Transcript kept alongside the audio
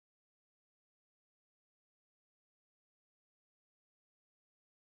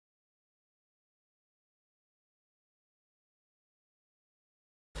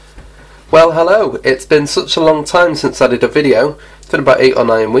Well, hello. It's been such a long time since I did a video. It's been about 8 or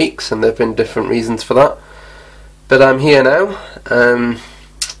 9 weeks, and there have been different reasons for that. But I'm here now, and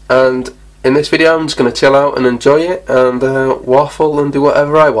in this video I'm just going to chill out and enjoy it, and waffle and do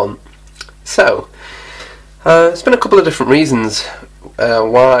whatever I want. So, there's been a couple of different reasons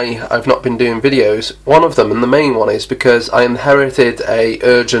why I've not been doing videos. One of them, and the main one, is because I inherited a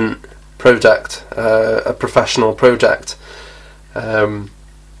urgent project, a professional project.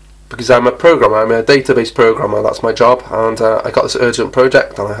 Because I'm a programmer, I'm a database programmer, that's my job, and I got this urgent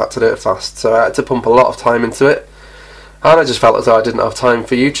project and I had to do it fast, so I had to pump a lot of time into it, and I just felt as though I didn't have time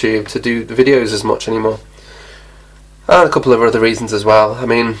for YouTube to do the videos as much anymore. And a couple of other reasons as well. I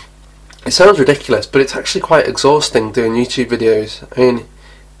mean, it sounds ridiculous, but it's actually quite exhausting doing YouTube videos. I mean,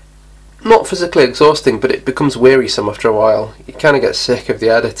 not physically exhausting, but it becomes wearisome after a while. You kind of get sick of the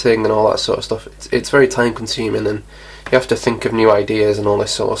editing and all that sort of stuff. It's very time consuming, and you have to think of new ideas and all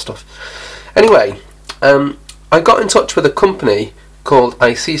this sort of stuff. Anyway, I got in touch with a company called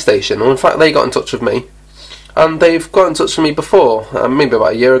IC Station, or in fact they got in touch with me, and they've got in touch with me before, maybe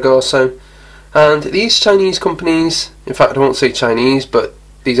about a year ago or so. And these Chinese companies, in fact I won't say Chinese, but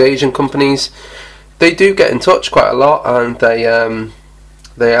these Asian companies, they do get in touch quite a lot, and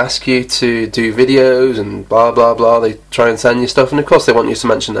they ask you to do videos and blah blah blah. They try and send you stuff, and of course they want you to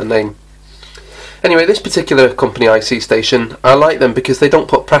mention their name. Anyway, this particular company, IC Station, I like them because they don't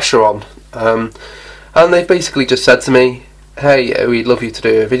put pressure on, and they've basically just said to me, hey, we'd love you to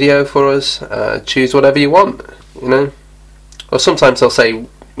do a video for us, choose whatever you want, you know. Or sometimes they'll say, you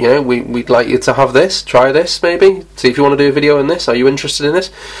know, we'd like you to have this, try this maybe, see if you want to do a video on this, are you interested in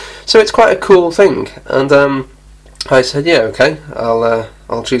this? So it's quite a cool thing, and I said, yeah, okay,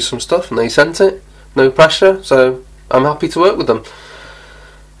 I'll choose some stuff, and they sent it, no pressure, so I'm happy to work with them.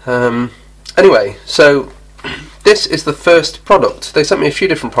 Anyway, so this is the first product. They sent me a few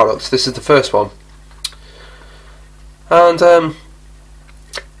different products. This is the first one. And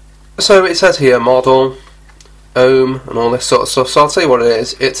so it says here model, ohm, and all this sort of stuff. So I'll tell you what it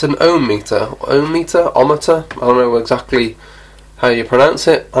is. It's an ohmmeter. Ohmmeter? I don't know exactly how you pronounce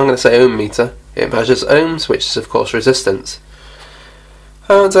it. I'm going to say ohmmeter. It measures ohms, which is of course resistance.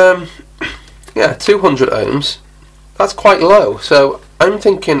 And yeah, 200 ohms. That's quite low. So I'm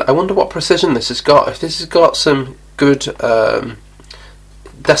thinking, I wonder what precision this has got. If this has got some good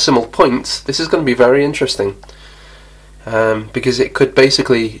decimal points, this is going to be very interesting, because it could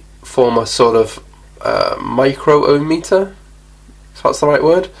basically form a sort of micro ohmmeter, if that's the right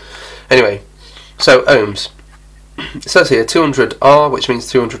word. Anyway, so ohms. It says here 200 R, which means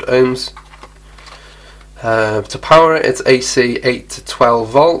 200 ohms. To power it, it's AC 8 to 12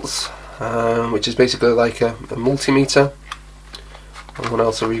 volts, which is basically like a multimeter. And what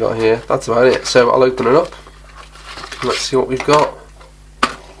else have we got here? That's about it. So I'll open it up. Let's see what we've got.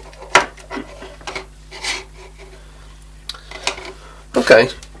 Okay.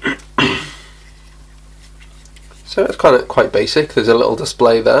 So it's kind of quite basic. There's a little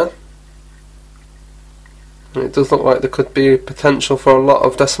display there. And it does look like there could be potential for a lot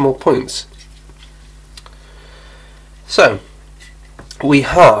of decimal points. So we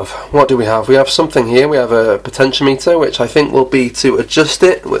have, what do we have? We have something here. We have a potentiometer, which I think will be to adjust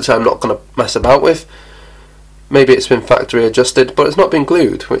it, which I'm not going to mess about with. Maybe it's been factory adjusted, but it's not been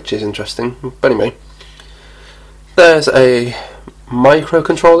glued, which is interesting. But anyway, there's a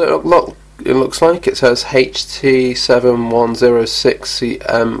microcontroller. It looks like it says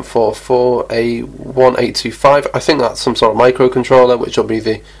HT7106CM44A1825. I think that's some sort of microcontroller, which will be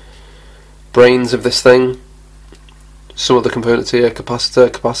the brains of this thing. Some of the components here: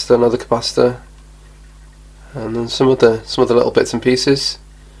 capacitor, another capacitor, and then some of the little bits and pieces.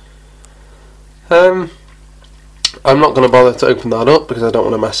 I'm not going to bother to open that up because I don't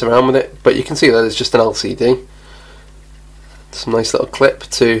want to mess around with it. But you can see that it's just an LCD. Some nice little clip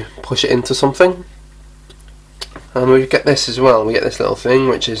to push it into something, and we get this as well. We get this little thing,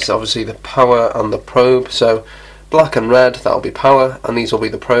 which is obviously the power and the probe. So black and red, that'll be power, and these will be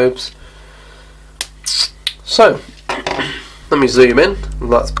the probes. So let me zoom in,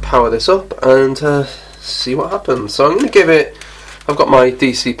 let's power this up and see what happens. So I'm going to give it, I've got my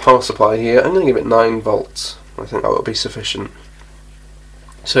DC power supply here, I'm going to give it 9 volts. I think that will be sufficient.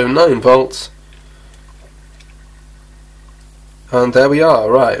 So 9 volts, and there we are.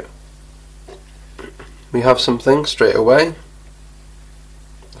 Right, we have something straight away,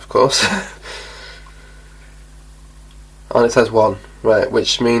 of course. And it says 1, right,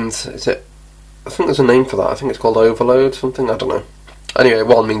 which means, is it, I think there's a name for that. I think it's called overload, something, I don't know. Anyway,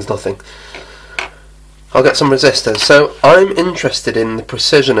 1 means nothing. I'll get some resistors. So I'm interested in the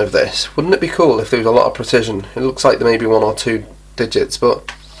precision of this. Wouldn't it be cool if there was a lot of precision? It looks like there may be 1 or 2 digits, but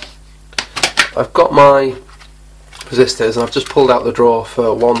I've got my resistors and I've just pulled out the drawer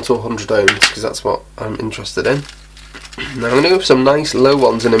for 1 to 100 ohms because that's what I'm interested in. Now I'm going to go for some nice low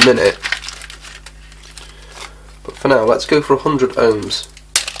ones in a minute, but for now let's go for 100 ohms.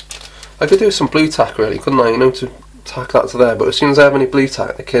 I could do some blue tack really, couldn't I, you know, to tack that to there, but as soon as I have any blue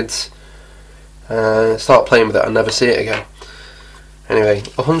tack the kids start playing with it and never see it again. Anyway,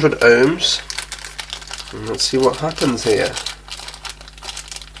 100 ohms, and let's see what happens here.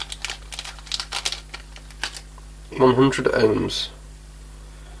 100 ohms.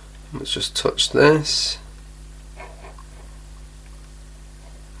 Let's just touch this,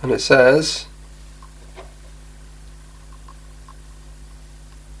 and it says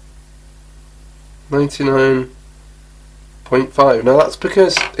 99.5. Now that's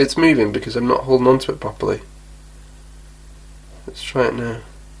because it's moving, because I'm not holding onto it properly. Let's try it now.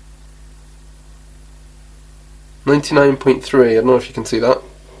 99.3. I don't know if you can see that.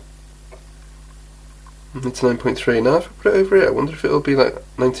 99.3. Now if I put it over here, I wonder if it'll be like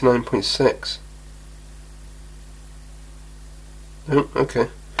 99.6. Oh, okay.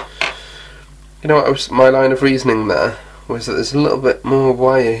 You know what, my line of reasoning there was that there's a little bit more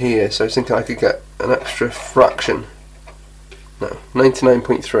wire here, so I was thinking I could get an extra fraction. No,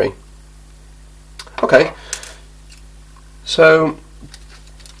 99.3. Okay. So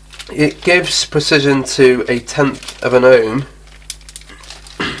it gives precision to 1/10 of an ohm,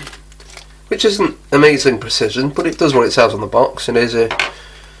 which isn't amazing precision, but it does what it says on the box. It is a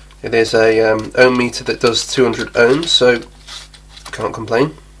ohm meter that does 200 ohms, so can't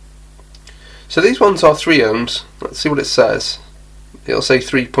complain. So these ones are 3 ohms. Let's see what it says. It'll say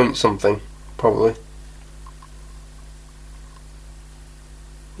 3 point something, probably.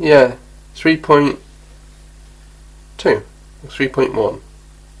 Yeah, 3.2, 3.1.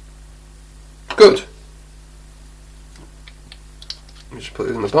 Good. Let me just put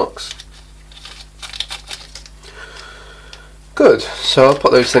it in the box. Good. So I'll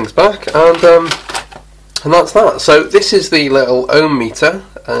put those things back, and that's that. So this is the little ohm meter,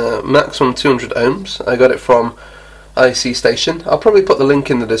 maximum 200 ohms. I got it from IC Station. I'll probably put the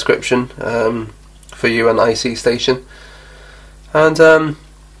link in the description for you and IC Station. And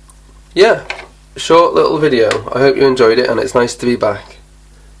yeah, short little video. I hope you enjoyed it, and it's nice to be back.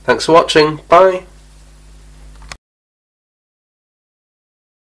 Thanks for watching. Bye.